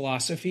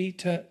philosophy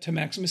to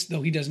Maximus,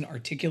 though he doesn't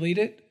articulate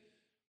it.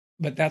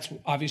 But that's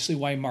obviously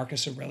why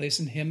Marcus Aurelius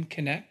and him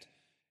connect.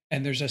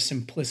 And there's a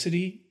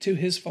simplicity to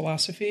his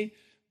philosophy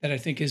that I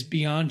think is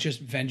beyond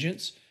just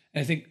vengeance.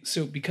 And I think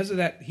so because of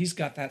that, he's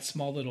got that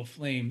small little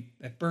flame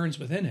that burns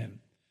within him.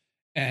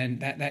 and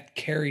that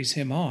carries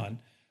him on.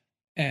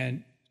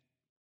 And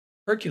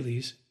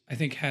Hercules, I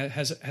think,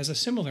 has a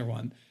similar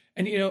one.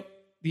 And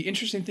the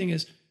interesting thing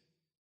is,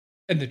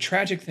 and the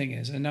tragic thing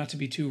is, and not to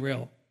be too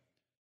real,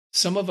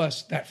 some of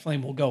us, that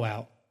flame will go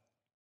out.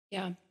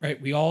 Yeah. Right?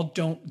 We all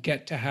don't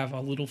get to have a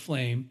little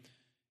flame,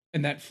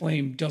 and that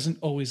flame doesn't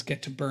always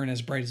get to burn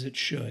as bright as it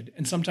should.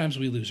 And sometimes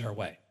we lose our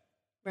way.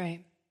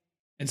 Right.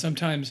 And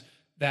sometimes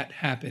that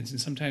happens.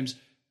 And sometimes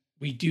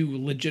we do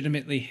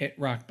legitimately hit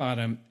rock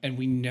bottom and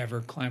we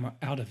never climb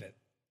out of it.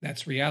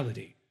 That's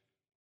reality.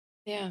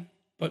 Yeah.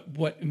 But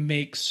what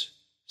makes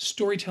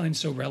storytelling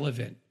so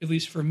relevant, at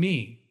least for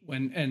me,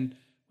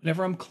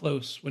 whenever I'm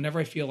close, whenever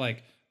I feel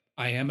like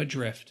I am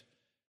adrift,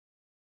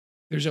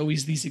 there's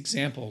always these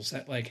examples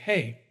that, like,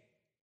 hey,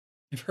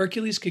 if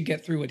Hercules could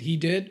get through what he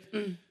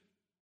did,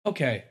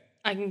 okay.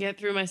 I can get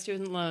through my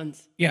student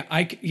loans. Yeah,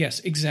 yes,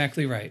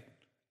 exactly right.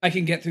 I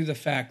can get through the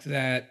fact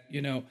that,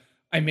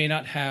 I may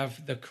not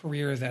have the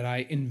career that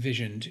I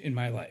envisioned in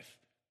my life.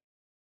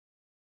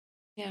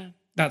 Yeah.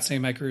 Not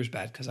saying my career is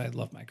bad, because I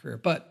love my career,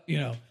 but,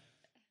 I'm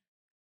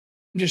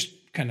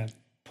just kind of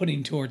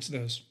putting towards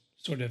those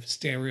sort of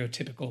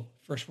stereotypical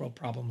first world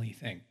problem-y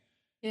thing.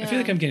 Yeah. I feel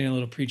like I'm getting a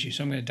little preachy,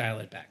 so I'm going to dial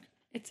it back.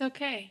 It's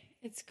okay.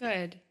 It's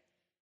good.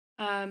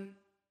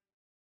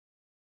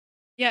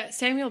 Yeah,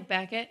 Samuel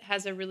Beckett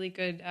has a really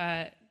good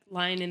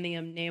line in The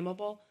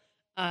Unnameable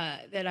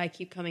that I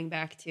keep coming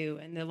back to.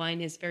 And the line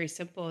is very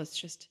simple. It's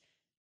just,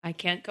 I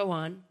can't go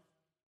on.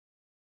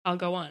 I'll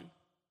go on.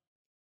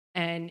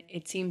 And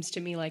it seems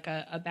to me like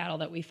a battle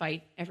that we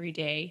fight every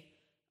day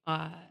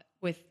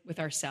with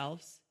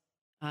ourselves.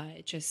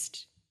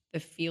 Just the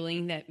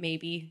feeling that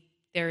maybe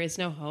there is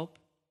no hope.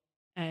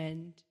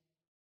 And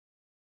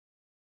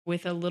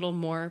with a little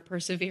more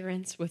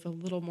perseverance, with a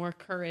little more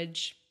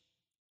courage,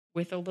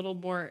 with a little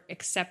more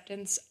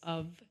acceptance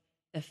of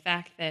the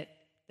fact that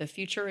the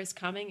future is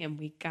coming and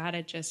we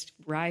gotta just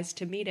rise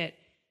to meet it,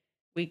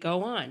 we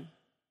go on.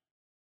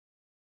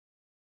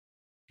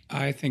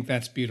 I think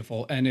that's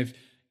beautiful. And if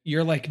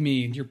you're like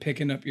me and you're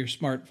picking up your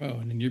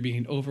smartphone and you're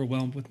being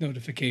overwhelmed with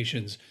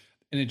notifications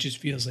and it just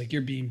feels like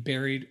you're being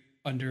buried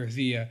under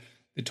the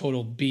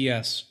total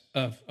BS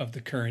of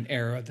the current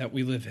era that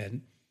we live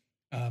in,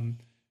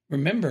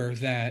 remember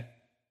that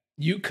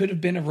you could have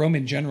been a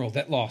Roman general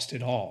that lost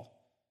it all,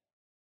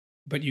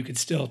 but you could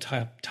still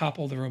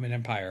topple the Roman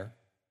Empire.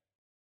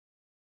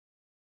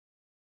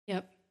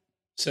 Yep.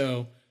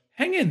 So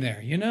hang in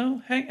there,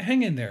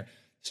 hang in there.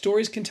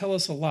 Stories can tell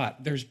us a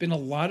lot. There's been a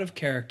lot of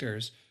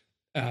characters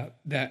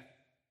that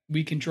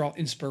we can draw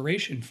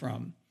inspiration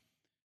from.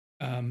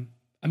 I'm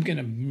going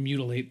to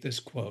mutilate this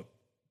quote,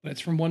 but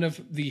it's from one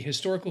of the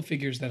historical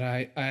figures that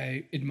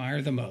I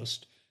admire the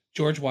most,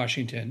 George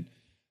Washington.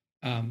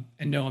 And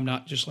no, I'm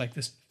not just like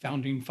this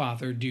founding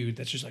father dude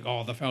that's just like,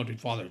 oh, the founding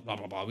fathers, blah,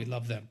 blah, blah. We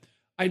love them.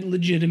 I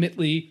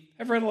legitimately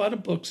have read a lot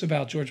of books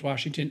about George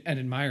Washington and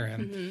admire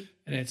him. Mm-hmm.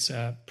 And it's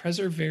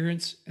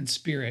perseverance and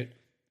spirit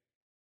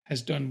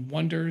has done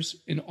wonders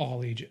in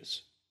all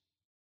ages.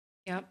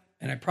 Yep.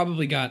 And I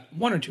probably got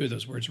one or two of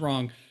those words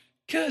wrong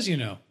because,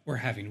 we're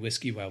having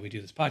whiskey while we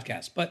do this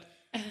podcast. But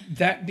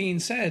that being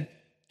said,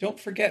 don't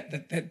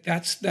forget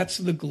that's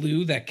the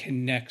glue that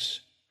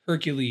connects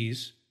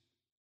Hercules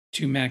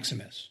to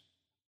Maximus.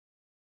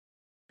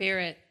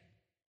 Spirit.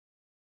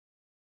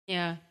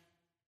 Yeah.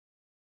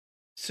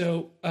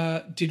 So,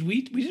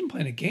 we didn't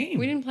plan a game.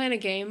 We didn't plan a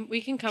game.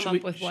 We can come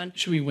up with one.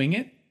 Should we wing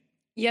it?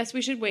 Yes,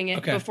 we should wing it.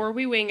 Okay. Before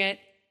we wing it,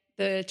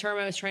 the term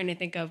I was trying to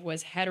think of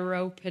was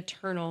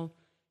heteropaternal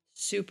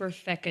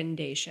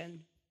superfecundation.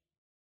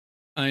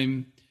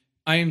 I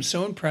am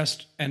so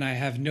impressed, and I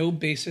have no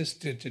basis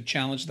to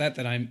challenge that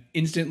I'm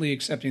instantly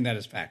accepting that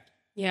as fact.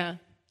 Yeah.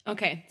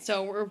 Okay,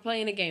 so we're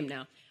playing a game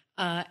now.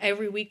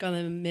 Every week on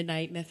the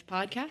Midnight Myth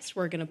podcast,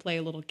 we're going to play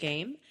a little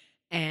game,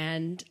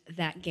 and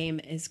that game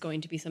is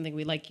going to be something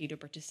we'd like you to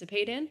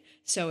participate in.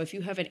 So if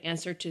you have an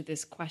answer to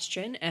this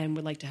question and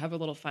would like to have a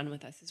little fun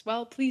with us as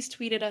well, please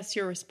tweet at us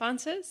your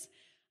responses.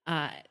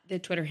 The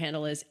Twitter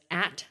handle is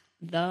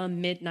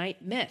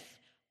 @TheMidnightMyth.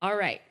 All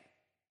right,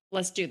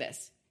 let's do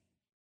this.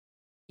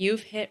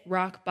 You've hit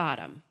rock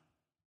bottom.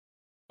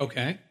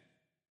 Okay.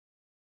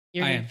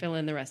 You're going to fill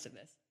in the rest of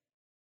this.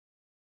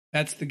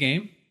 That's the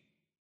game?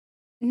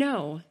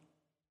 No.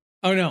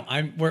 Oh no,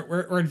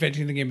 we're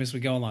inventing the game as we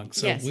go along.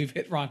 So yes. We've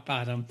hit rock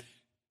bottom.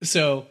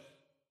 So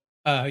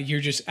you're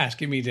just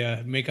asking me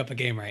to make up a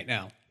game right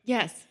now.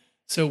 Yes.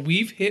 So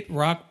we've hit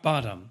rock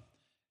bottom.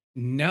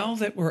 Now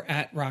that we're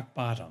at rock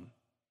bottom,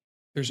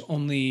 there's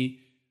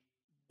only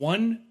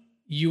one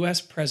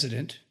U.S.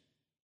 president,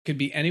 could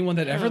be anyone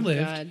that ever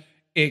lived, God.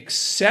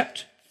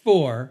 Except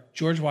for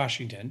George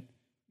Washington,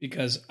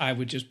 because I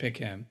would just pick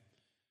him.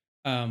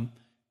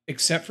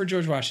 Except for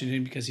George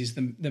Washington, because he's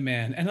the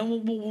man. And then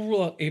we'll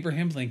rule out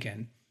Abraham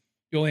Lincoln.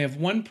 You only have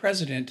one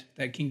president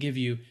that can give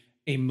you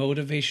a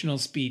motivational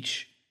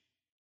speech.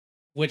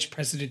 Which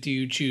president do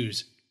you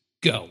choose?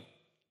 Go.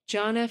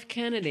 John F.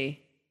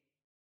 Kennedy.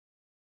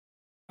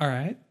 All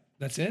right.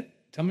 That's it?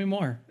 Tell me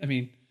more. I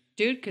mean...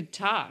 Dude could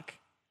talk.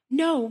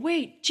 No,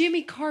 wait.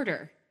 Jimmy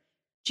Carter.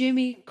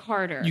 Jimmy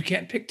Carter. You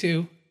can't pick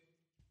two.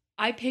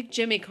 I picked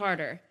Jimmy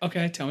Carter.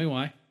 Okay, tell me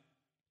why.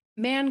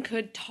 Man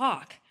could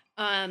talk.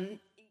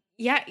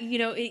 Yeah,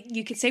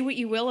 you could say what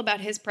you will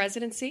about his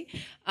presidency.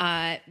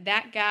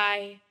 That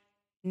guy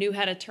knew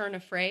how to turn a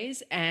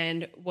phrase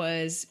and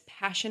was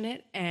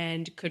passionate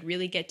and could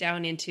really get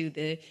down into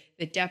the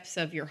depths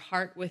of your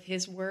heart with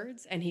his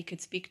words. And he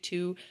could speak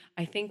to,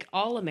 I think,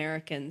 all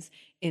Americans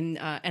and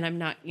I'm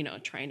not,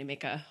 trying to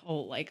make a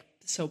whole like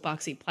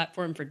soapboxy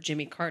platform for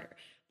Jimmy Carter,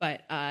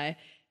 but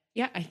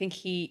yeah, I think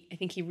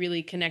he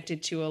really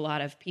connected to a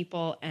lot of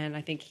people, and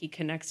I think he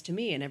connects to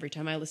me. And every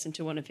time I listen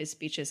to one of his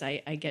speeches, I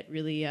get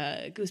really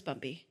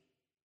goosebumpy.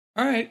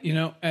 All right,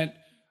 and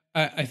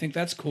I think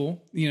that's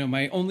cool.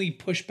 My only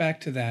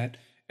pushback to that,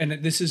 and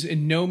this is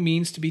in no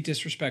means to be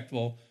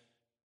disrespectful,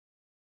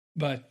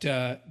 but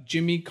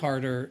Jimmy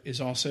Carter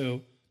is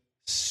also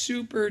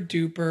super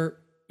duper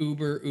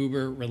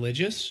uber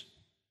religious.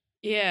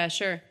 Yeah,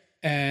 sure.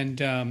 And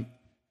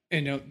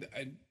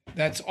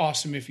that's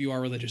awesome if you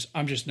are religious.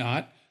 I'm just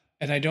not.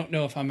 And I don't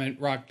know if I'm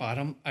at rock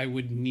bottom, I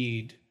would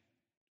need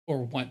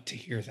or want to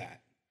hear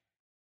that.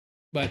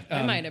 But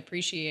I might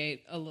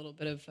appreciate a little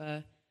bit of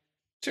of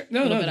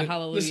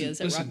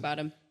hallelujahs at rock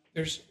bottom.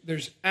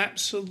 There's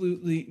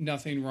absolutely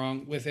nothing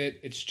wrong with it.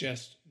 It's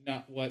just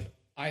not what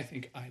I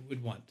think I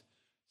would want.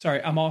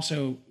 Sorry, I'm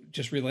also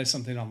just realized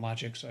something on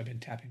Logic, so I've been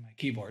tapping my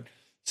keyboard.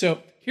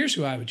 So here's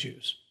who I would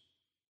choose.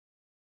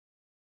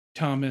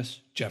 Thomas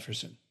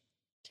Jefferson.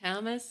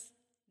 Thomas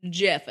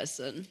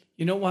Jefferson.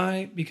 You know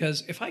why?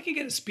 Because if I could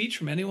get a speech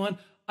from anyone,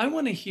 I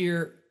want to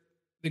hear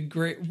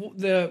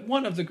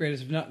one of the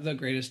greatest, if not the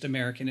greatest,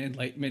 American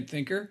Enlightenment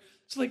thinker.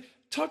 So, like,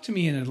 talk to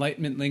me in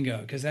Enlightenment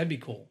lingo, because that'd be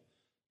cool.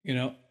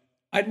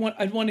 I'd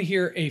want to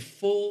hear a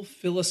full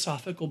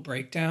philosophical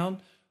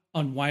breakdown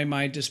on why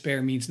my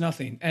despair means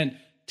nothing. And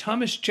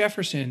Thomas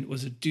Jefferson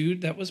was a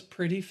dude that was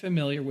pretty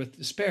familiar with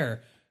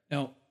despair.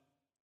 Now,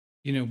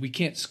 we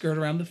can't skirt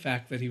around the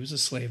fact that he was a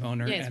slave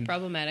owner. Yeah, it's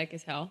problematic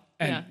as hell.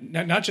 And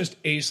not just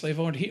a slave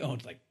owner, he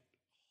owned like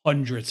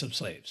hundreds of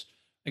slaves,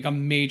 like a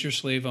major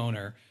slave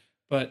owner.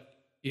 But,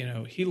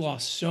 he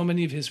lost so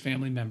many of his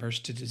family members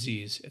to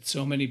disease at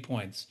so many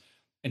points,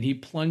 and he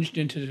plunged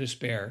into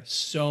despair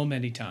so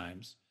many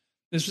times.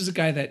 This was a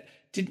guy that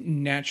didn't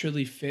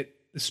naturally fit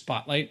the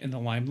spotlight and the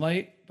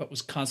limelight, but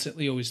was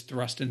constantly always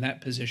thrust in that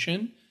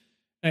position.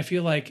 And I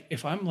feel like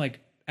if I'm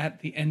like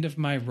at the end of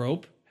my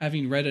rope,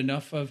 having read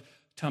enough of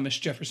Thomas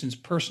Jefferson's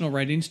personal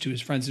writings to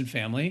his friends and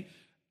family,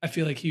 I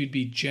feel like he would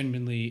be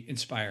genuinely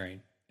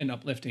inspiring and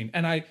uplifting.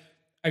 And I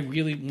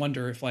really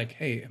wonder if like,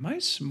 hey, am I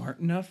smart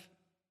enough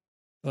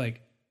to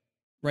like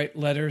write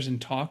letters and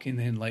talk in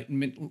the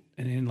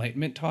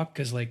Enlightenment talk?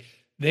 Because like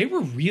they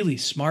were really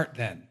smart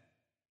then.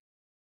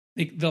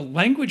 Like the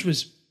language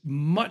was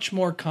much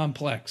more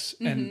complex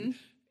and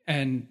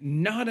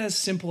not as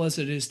simple as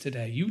it is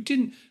today. You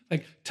didn't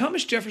like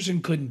Thomas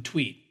Jefferson couldn't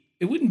tweet.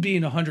 It wouldn't be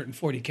in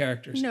 140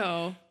 characters.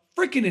 No.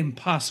 Freaking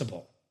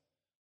impossible.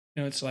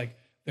 It's like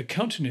the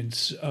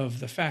countenance of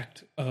the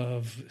fact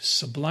of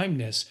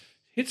sublimeness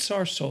hits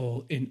our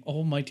soul in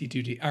almighty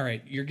duty. All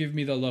right, you're giving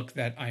me the look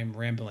that I'm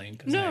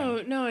rambling.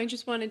 No, I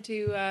just wanted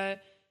to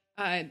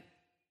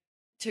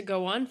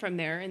go on from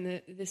there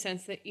in the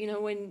sense that,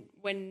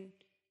 when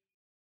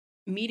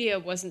media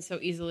wasn't so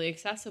easily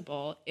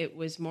accessible, it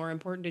was more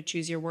important to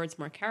choose your words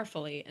more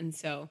carefully. And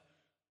so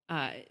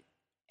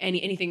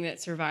anything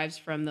that survives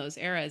from those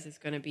eras is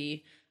going to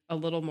be a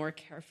little more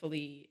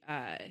carefully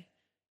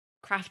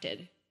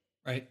crafted.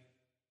 Right.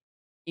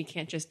 You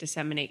can't just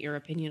disseminate your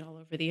opinion all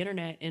over the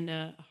internet in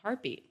a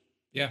heartbeat.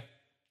 Yeah.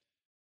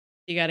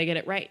 You got to get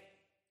it right.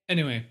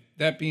 Anyway,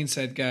 that being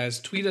said, guys,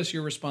 tweet us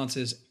your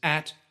responses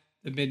at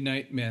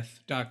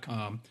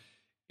themidnightmyth.com.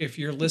 If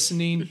you're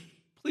listening,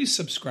 please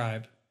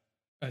subscribe.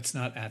 It's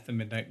not at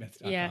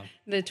themidnightmyth.com. Yeah,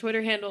 the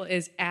Twitter handle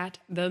is at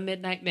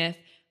themidnightmyth.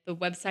 The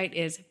website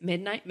is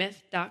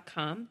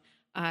midnightmyth.com.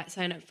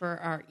 Sign up for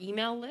our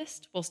email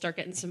list. We'll start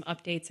getting some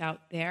updates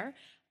out there.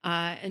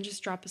 And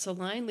just drop us a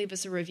line, leave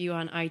us a review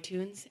on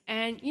iTunes.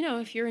 And,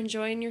 if you're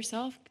enjoying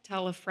yourself,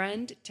 tell a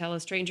friend, tell a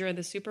stranger in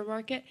the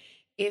supermarket.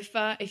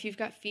 If you've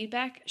got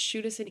feedback,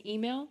 shoot us an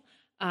email.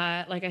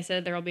 Like I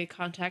said, there will be a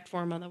contact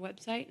form on the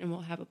website, and we'll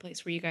have a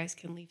place where you guys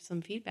can leave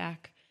some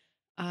feedback.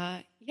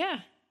 Yeah.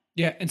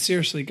 Yeah, and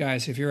seriously,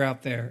 guys, if you're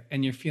out there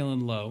and you're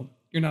feeling low,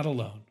 you're not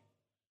alone.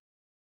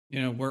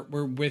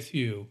 We're with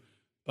you,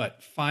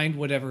 but find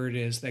whatever it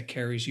is that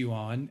carries you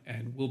on,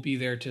 and we'll be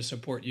there to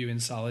support you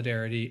in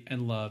solidarity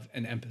and love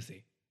and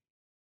empathy.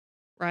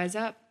 Rise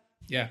up.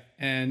 Yeah,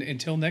 and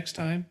until next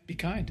time, be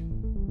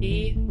kind.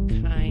 Be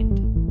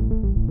kind.